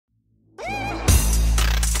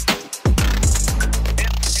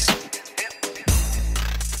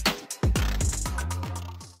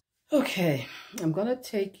Okay, I'm going to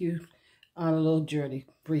take you on a little journey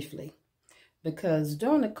briefly because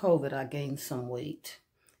during the COVID, I gained some weight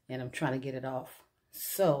and I'm trying to get it off.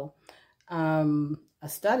 So I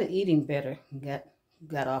started eating better and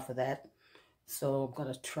got off of that. So I'm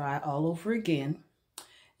going to try all over again.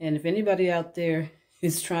 And if anybody out there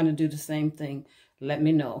is trying to do the same thing, let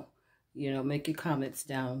me know. You know, make your comments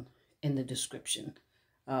down in the description,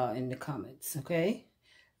 in the comments, okay?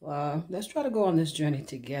 Let's try to go on this journey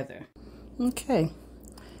together. Okay,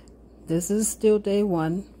 this is still day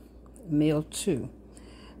 1, meal 2.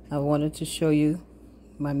 I wanted to show you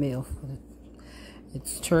my meal.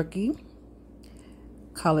 It's turkey,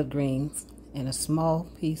 collard greens, and a small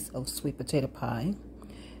piece of sweet potato pie.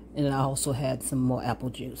 And I also had some more apple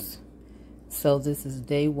juice. So this is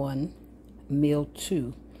day 1, meal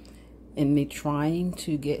 2, and me trying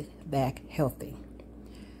to get back healthy.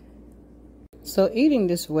 So eating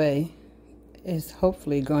this way is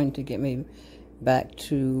hopefully going to get me back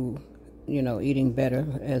to, you know, eating better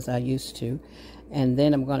as I used to. And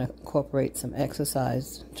then I'm going to incorporate some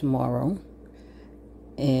exercise tomorrow.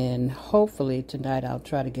 And hopefully tonight I'll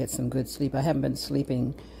try to get some good sleep. I haven't been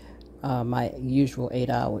sleeping my usual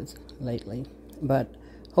 8 hours lately. But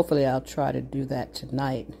hopefully I'll try to do that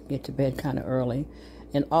tonight, get to bed kind of early.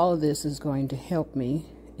 And all of this is going to help me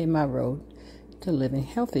in my road to living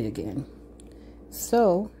healthy again.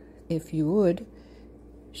 So, if you would,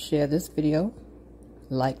 share this video,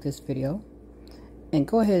 like this video, and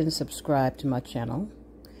go ahead and subscribe to my channel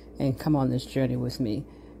and come on this journey with me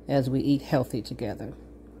as we eat healthy together.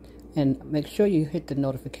 And make sure you hit the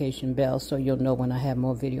notification bell so you'll know when I have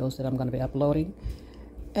more videos that I'm going to be uploading.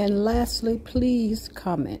 And lastly, please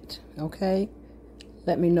comment, okay?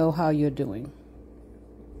 Let me know how you're doing.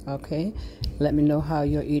 Okay, let me know how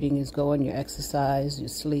your eating is going, your exercise, your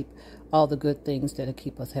sleep, all the good things that'll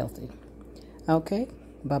keep us healthy. Okay,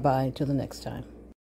 bye-bye until the next time.